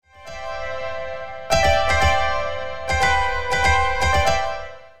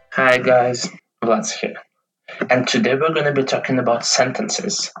Hi guys, Vlad's here, and today we're going to be talking about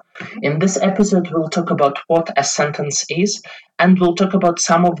sentences. In this episode, we'll talk about what a sentence is, and we'll talk about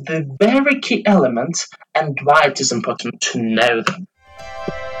some of the very key elements and why it is important to know them.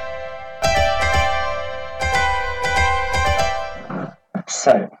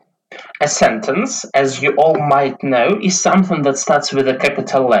 So, a sentence, as you all might know, is something that starts with a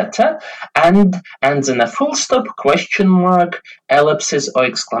capital letter and ends in a full stop, question mark, ellipsis, or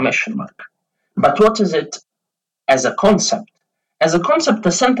exclamation mark. But what is it as a concept? As a concept,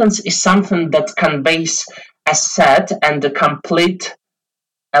 a sentence is something that conveys a set and a complete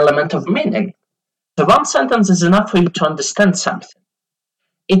element of meaning. So one sentence is enough for you to understand something.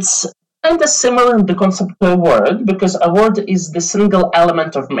 It's kind of similar in the concept to a word because a word is the single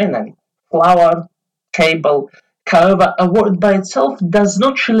element of meaning. Flower, table. However, a word by itself does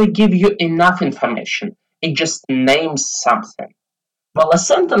not really give you enough information. It just names something. Well, a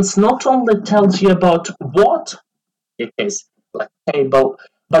sentence not only tells you about what it is, like table,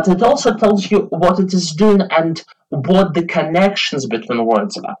 but it also tells you what it is doing and what the connections between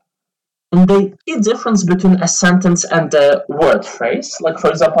words are. And the key difference between a sentence and a word phrase, like for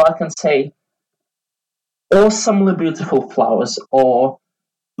example, I can say awesomely beautiful flowers or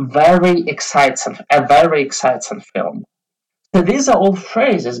a very exciting film. So these are all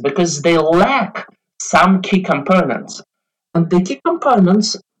phrases because they lack some key components. And the key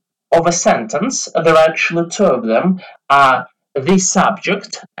components of a sentence, there are actually two of them, are the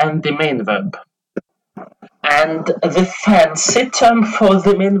subject and the main verb. And the fancy term for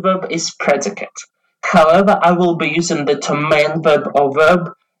the main verb is predicate. However, I will be using the term main verb or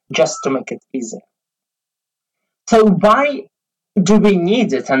verb just to make it easier. So why do we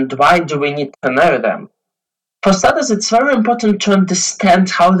need it and why do we need to know them? For starters, it's very important to understand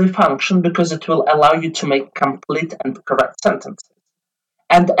how they function because it will allow you to make complete and correct sentences.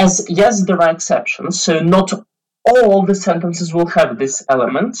 And as yes, there are exceptions, so not all the sentences will have this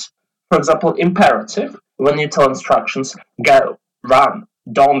element. For example, imperative, when you tell instructions, go, run,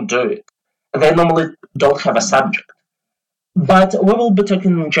 don't do it. They normally don't have a subject. But we will be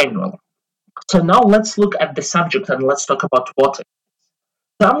talking in general. So now let's look at the subject and let's talk about what it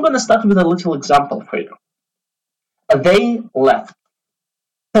is. So I'm going to start with a little example for you. They left.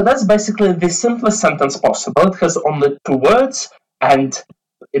 So that's basically the simplest sentence possible. It has only two words and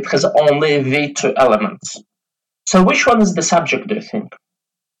it has only the two elements. So which one is the subject, do you think?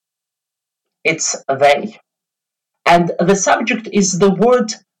 It's they. And the subject is the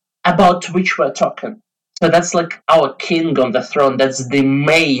word about which we're talking. So that's like our king on the throne. That's the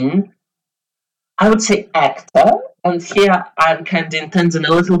main, I would say, actor. And here I'm kind of intending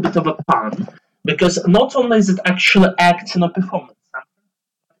a little bit of a pun. Because not only is it actually acting or performing something,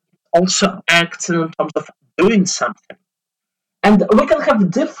 also acting in terms of doing something. And we can have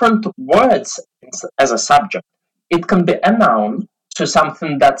different words as a subject. It can be a noun, so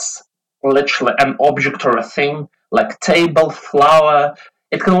something that's literally an object or a thing, like table, flower.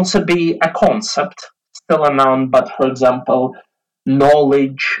 It can also be a concept, still a noun, but for example,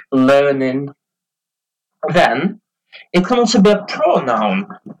 knowledge, learning. Then, it can also be a pronoun,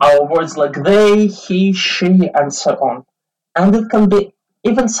 our words like they, he, she, and so on. And it can be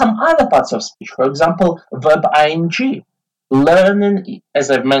even some other parts of speech, for example, verb ing. Learning,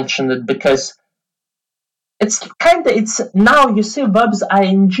 as I've mentioned it, because it's now you see verbs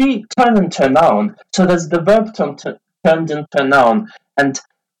ing turn into a noun, so that's the verb turned into a noun, and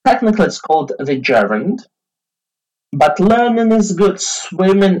technically it's called the gerund. But learning is good,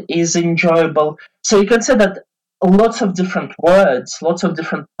 swimming is enjoyable. So you can say that lots of different words, lots of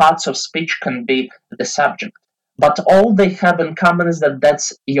different parts of speech can be the subject. But all they have in common is that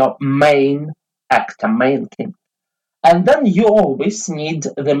that's your main actor, main king. And then you always need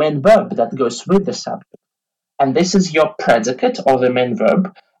the main verb that goes with the subject. And this is your predicate or the main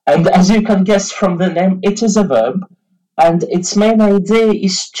verb. And as you can guess from the name, it is a verb. And its main idea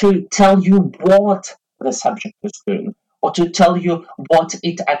is to tell you what the subject is doing, or to tell you what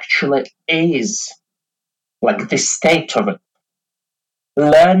it actually is, like the state of it.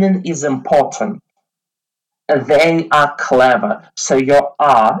 Learning is important. They are clever. So your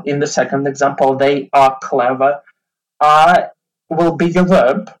are, in the second example, they are clever, are will be your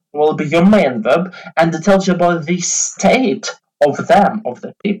verb, will be your main verb, and it tells you about the state of them, of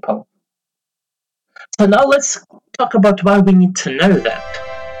the people. So now let's talk about why we need to know that.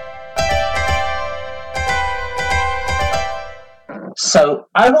 So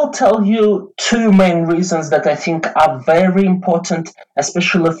I will tell you two main reasons that I think are very important,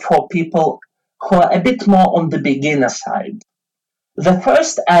 especially for people who are a bit more on the beginner side. The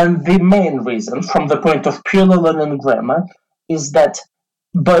first and the main reason, from the point of purely learning grammar, is that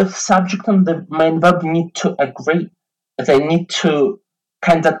both subject and the main verb need to agree. They need to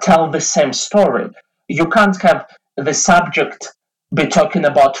kind of tell the same story. You can't have the subject be talking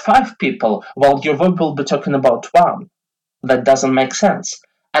about 5 people while your verb will be talking about one. That doesn't make sense.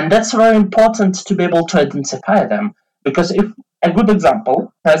 And that's very important to be able to identify them. Because if a good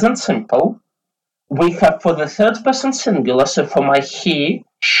example, present simple, we have for the third person singular, so for my he,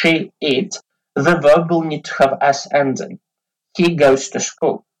 she, it, the verb will need to have s ending. He goes to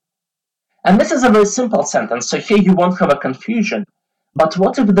school. And this is a very simple sentence, so here you won't have a confusion. But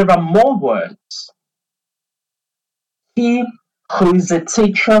what if there are more words? He, who is a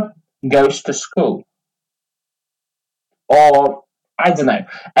teacher, goes to school. Or, I don't know,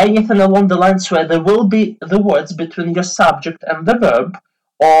 anything along the lines where there will be the words between your subject and the verb,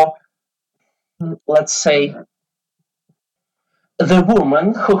 or let's say, the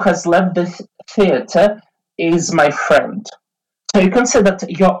woman who has left the theater is my friend. So you can say that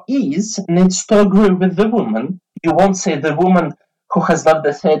your is needs to agree with the woman. You won't say the woman who has left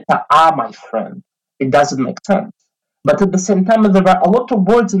the theater are my friend. It doesn't make sense. But at the same time, there are a lot of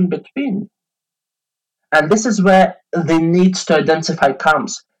words in between. And this is where the need to identify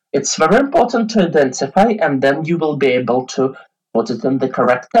comes. It's very important to identify, and then you will be able to put it in the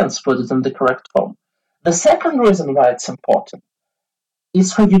correct tense, put it in the correct form. The second reason why it's important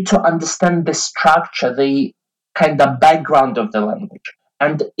is for you to understand the structure, the kind of background of the language.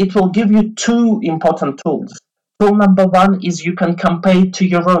 And it will give you two important tools. Tool number one is you can compare it to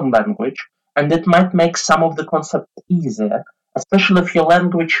your own language, and it might make some of the concepts easier, especially if your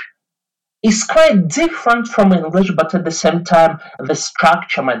language is quite different from English, but at the same time, the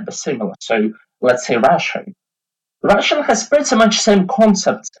structure might be similar. So let's say Russian. Russian has pretty much same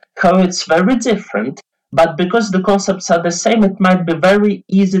concepts, how it's very different, but because the concepts are the same, it might be very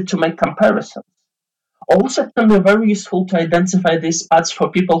easy to make comparisons. Also, it can be very useful to identify these parts for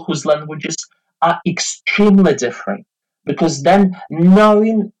people whose languages are extremely different, because then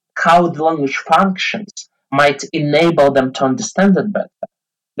knowing how the language functions might enable them to understand it better.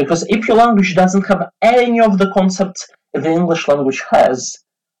 Because if your language doesn't have any of the concepts the English language has,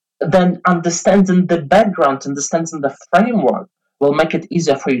 then understanding the background, understanding the framework will make it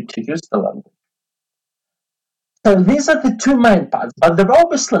easier for you to use the language. So these are the two main parts, but there are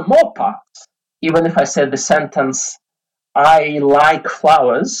obviously more parts. Even if I say the sentence, I like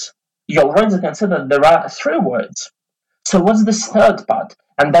flowers, you already consider there are 3 words. So what's this third part?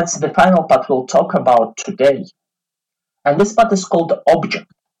 And that's the final part we'll talk about today. And this part is called object.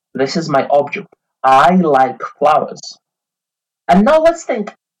 This is my object. I like flowers. And now let's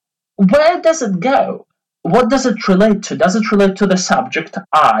think, where does it go? What does it relate to? Does it relate to the subject,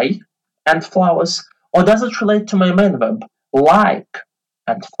 I, and flowers? Or does it relate to my main verb, like,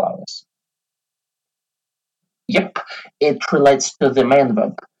 and flowers? Yep, it relates to the main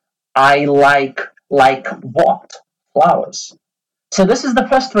verb. I like what? Flowers. So this is the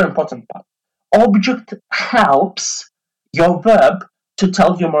first very important part. Object helps your verb to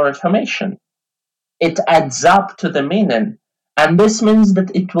tell you more information. It adds up to the meaning. And this means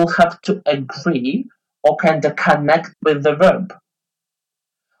that it will have to agree or kind of connect with the verb.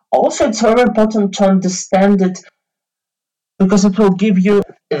 Also, it's very important to understand it because it will give you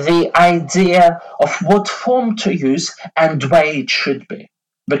the idea of what form to use and where it should be.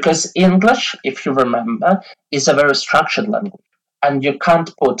 Because English, if you remember, is a very structured language. And you can't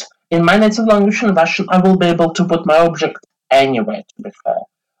put, in my native language in Russian, I will be able to put my object anywhere, to be fair.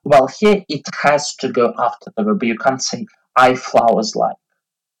 Well, here it has to go after the verb. You can't say, I flowers like.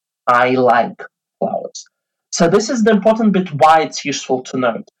 I like flowers. So this is the important bit why it's useful to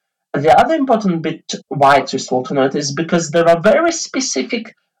note. The other important bit why it's useful to note is because there are very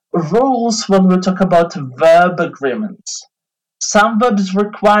specific rules when we talk about verb agreements. Some verbs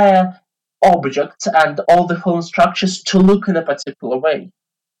require objects and all the form structures to look in a particular way.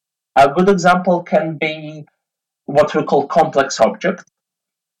 A good example can be what we call complex object.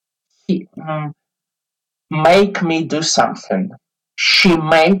 He, make me do something. She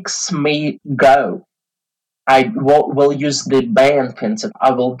makes me go. I will use the Bayern principle.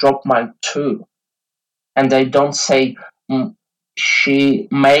 I will drop my to. And I don't say she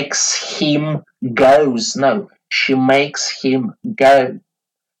makes him goes. No, she makes him go.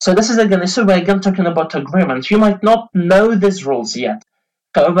 So this is again, we're again talking about agreement. You might not know these rules yet.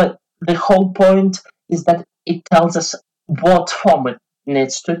 However, the whole point is that it tells us what form it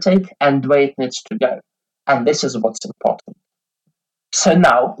needs to take and where it needs to go. And this is what's important. So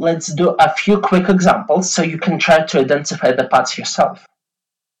now let's do a few quick examples so you can try to identify the parts yourself.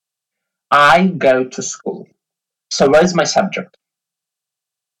 I go to school. So where's my subject?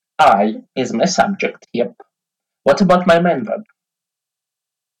 I is my subject, yep. What about my main verb?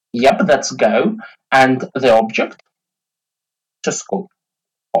 Yep, that's go. And the object? To school.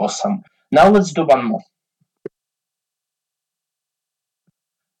 Awesome. Now let's do one more.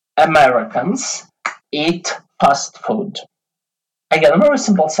 Americans eat fast food. Again, a very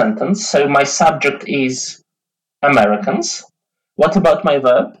simple sentence. So my subject is Americans. What about my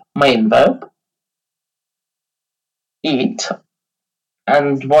verb? Main verb? Eat.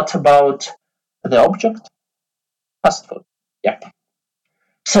 And what about the object? Fast food. Yep.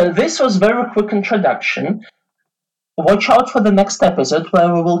 So this was very quick introduction. Watch out for the next episode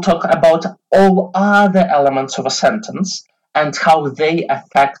where we will talk about all other elements of a sentence and how they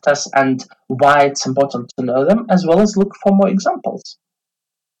affect us and why it's important to know them, as well as look for more examples.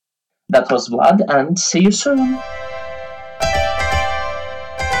 That was Vlad, and see you soon.